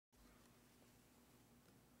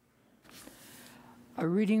A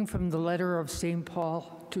reading from the letter of St.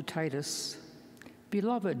 Paul to Titus.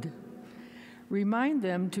 Beloved, remind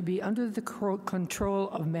them to be under the control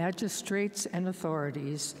of magistrates and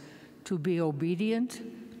authorities, to be obedient,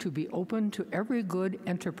 to be open to every good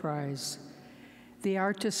enterprise. They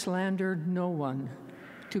are to slander no one,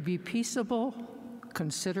 to be peaceable,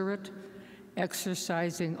 considerate,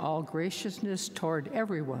 exercising all graciousness toward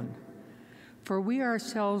everyone. For we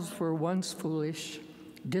ourselves were once foolish,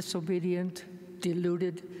 disobedient,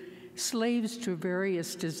 deluded, slaves to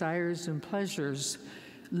various desires and pleasures,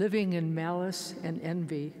 living in malice and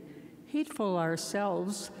envy, hateful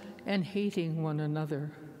ourselves and hating one another.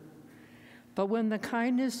 But when the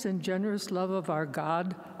kindness and generous love of our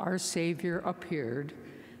God, our Savior, appeared,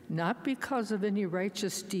 not because of any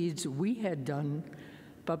righteous deeds we had done,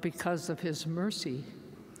 but because of his mercy,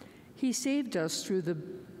 he saved us through the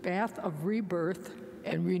bath of rebirth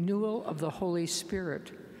and renewal of the Holy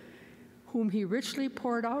Spirit, whom he richly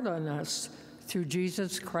poured out on us through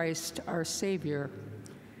Jesus Christ our Savior,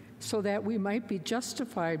 so that we might be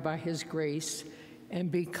justified by his grace and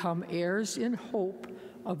become heirs in hope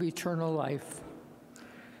of eternal life.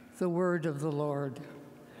 The word of the Lord.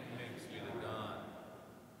 Thanks be to God.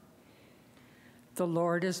 The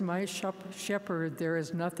Lord is my shepherd, there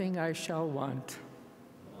is nothing I shall want.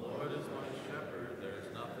 The Lord is my shepherd, there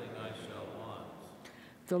is nothing I shall want.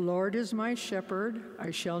 The Lord is my shepherd,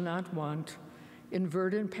 I shall not want. In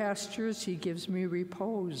verdant pastures he gives me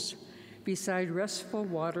repose. Beside restful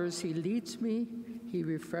waters he leads me, he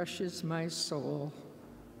refreshes my soul.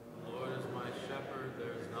 The Lord is my shepherd,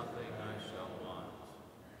 there is nothing I shall want.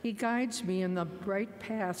 He guides me in the bright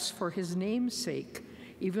paths for his name's sake.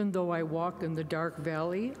 Even though I walk in the dark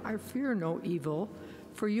valley, I fear no evil,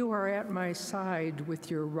 for you are at my side with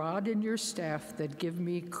your rod and your staff that give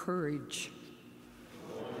me courage.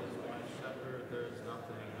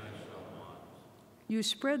 You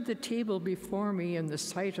spread the table before me in the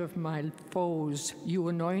sight of my foes. You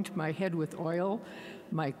anoint my head with oil.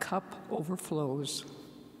 My cup overflows.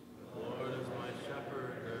 The Lord is my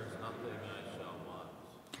shepherd, there is nothing I shall want.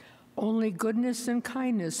 Only goodness and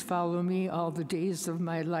kindness follow me all the days of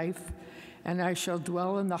my life, and I shall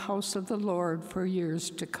dwell in the house of the Lord for years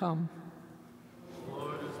to come. The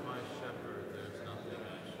Lord is my shepherd, there is nothing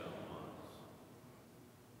I shall want.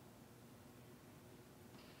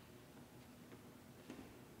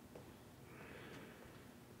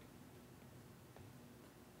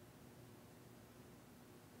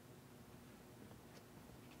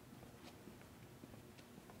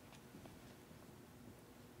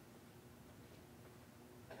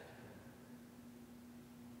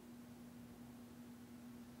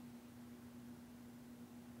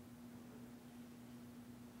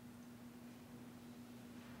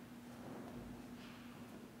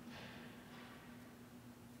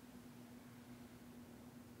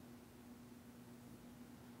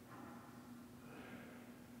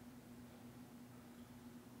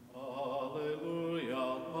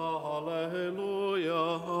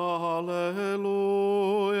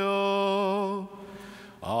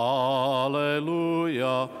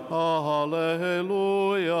 Alleluia,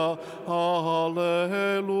 alleluia, alleluia.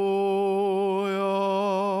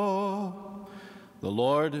 The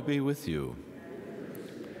Lord be with you.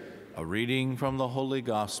 A reading from the Holy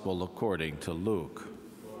Gospel according to Luke.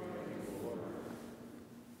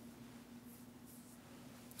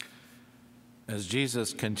 As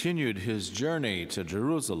Jesus continued his journey to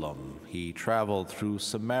Jerusalem, he traveled through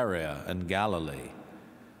Samaria and Galilee.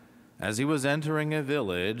 As he was entering a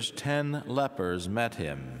village, 10 lepers met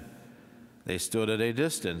him. They stood at a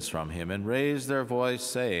distance from him and raised their voice,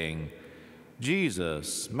 saying,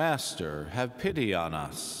 "Jesus, Master, have pity on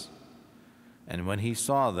us." And when he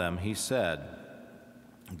saw them, he said,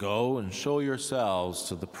 "Go and show yourselves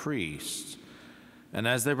to the priests." And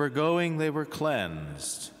as they were going, they were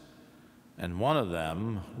cleansed. And one of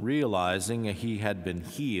them, realizing he had been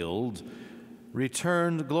healed,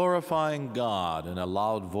 returned glorifying God in a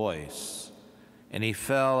loud voice, and he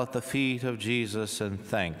fell at the feet of Jesus and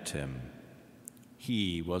thanked him.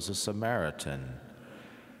 He was a Samaritan.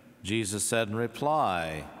 Jesus said in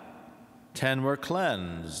reply, 10 were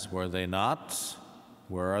cleansed, were they not?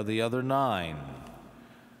 Where are the other 9?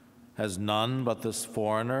 Has none but this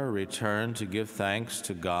foreigner returned to give thanks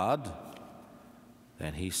to God?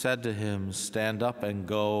 Then he said to him, "Stand up and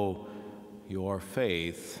go. Your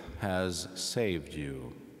faith has saved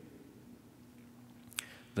you."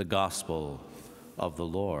 The Gospel of the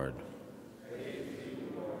Lord.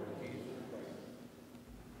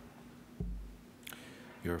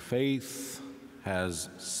 Your faith has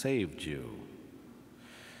saved you.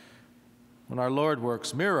 When our Lord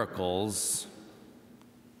works miracles,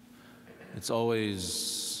 It's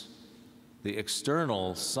always the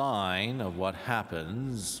external sign of what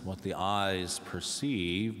happens, what the eyes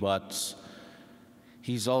perceive, but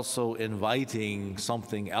he's also inviting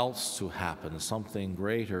something else to happen, something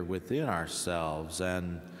greater within ourselves.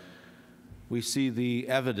 And we see the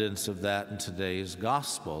evidence of that in today's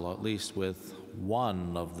gospel, at least with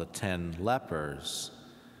one of the 10 lepers.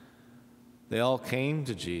 They all came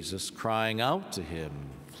to Jesus crying out to him,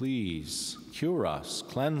 "Please cure us,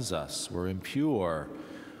 cleanse us. We're impure,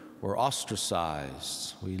 we're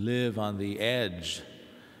ostracized, we live on the edge.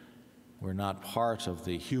 We're not part of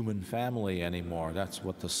the human family anymore." That's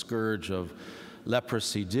what the scourge of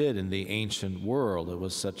leprosy did in the ancient world. It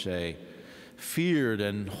was such a feared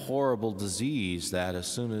and horrible disease that as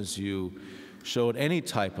soon as you showed any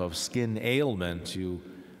type of skin ailment, you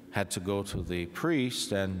had to go to the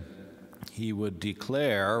priest, and he would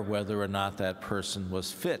declare whether or not that person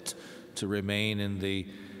was fit to remain in the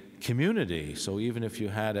community. So even if you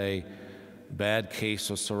had a bad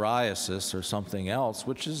case of psoriasis or something else,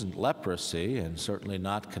 which isn't leprosy and certainly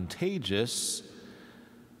not contagious,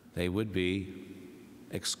 they would be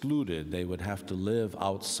excluded. They would have to live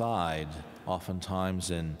outside,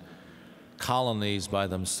 oftentimes in colonies by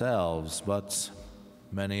themselves, but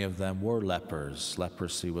many of them were lepers.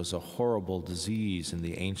 Leprosy was a horrible disease in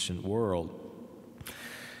the ancient world.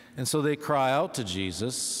 And so they cry out to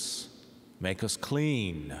Jesus, "Make us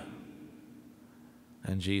clean."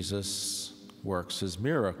 And Jesus works his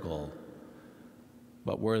miracle.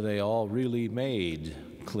 But were they all really made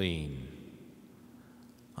clean?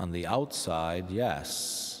 On the outside,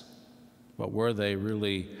 yes. But were they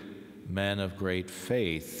really men of great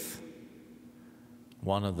faith?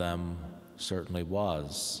 One of them certainly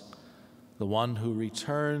was. The one who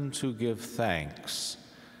returned to give thanks.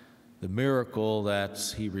 The miracle that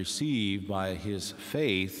he received by his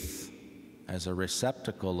faith as a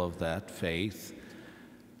receptacle of that faith,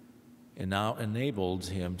 and now enabled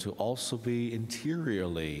him to also be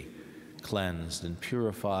interiorly cleansed and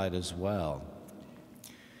purified as well.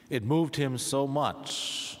 It moved him so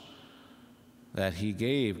much that he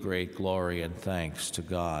gave great glory and thanks to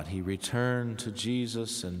God. He returned to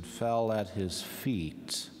Jesus and fell at his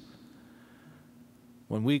feet.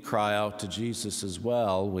 When we cry out to Jesus as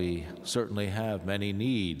well, we certainly have many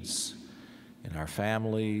needs in our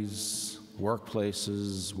families,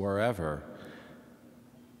 workplaces, wherever.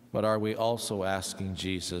 But are we also asking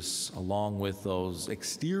Jesus, along with those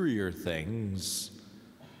exterior things,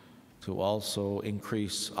 to also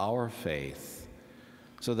increase our faith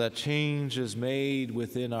so that change is made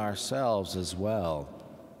within ourselves as well?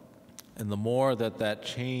 And the more that that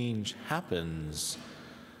change happens,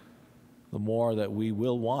 the more that we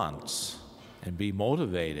will want and be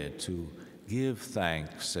motivated to give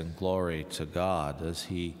thanks and glory to God as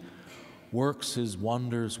he works his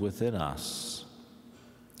wonders within us.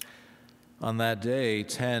 On that day,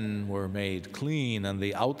 10 were made clean on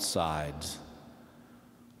the outside,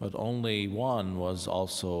 but only one was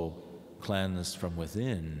also cleansed from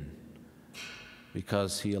within,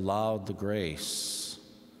 because he allowed the grace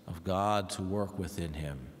of God to work within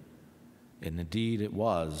him. And indeed it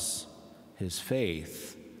was his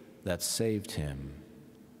faith that saved him.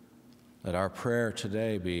 Let our prayer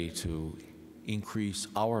today be to increase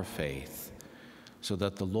our faith so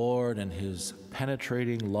that the Lord and his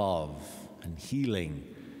penetrating love and healing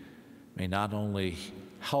may not only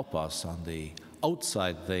help us on the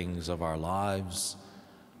outside things of our lives,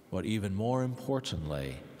 but even more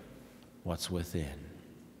importantly, what's within.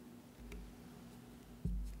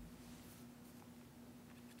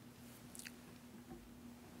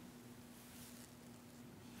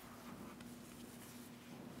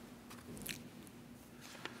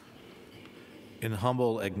 In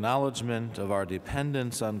humble acknowledgement of our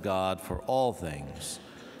dependence on God for all things,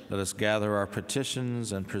 let us gather our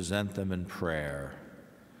petitions and present them in prayer,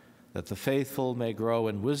 that the faithful may grow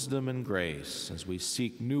in wisdom and grace as we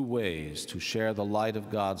seek new ways to share the light of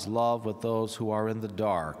God's love with those who are in the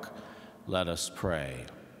dark. Let us pray.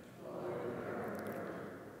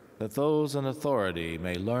 That those in authority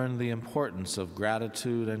may learn the importance of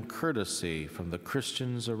gratitude and courtesy from the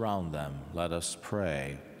Christians around them. Let us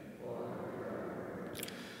pray.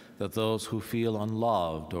 That those who feel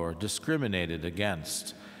unloved or discriminated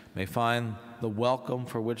against may find the welcome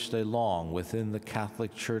for which they long within the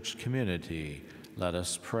Catholic Church community. Let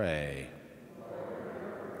us pray.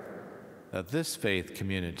 That this faith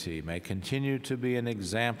community may continue to be an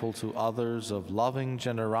example to others of loving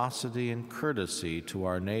generosity and courtesy to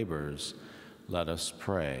our neighbors. Let us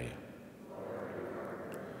pray.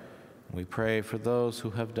 We pray for those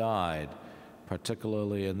who have died.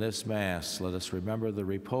 Particularly in this Mass, let us remember the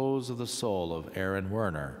repose of the soul of Aaron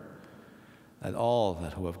Werner. that all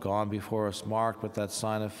that who have gone before us marked with that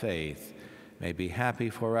sign of faith may be happy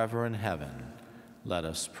forever in heaven. Let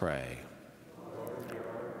us pray.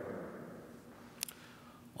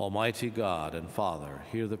 Almighty God and Father,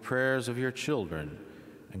 hear the prayers of your children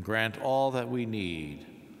and grant all that we need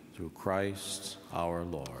through Christ our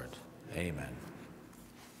Lord. Amen.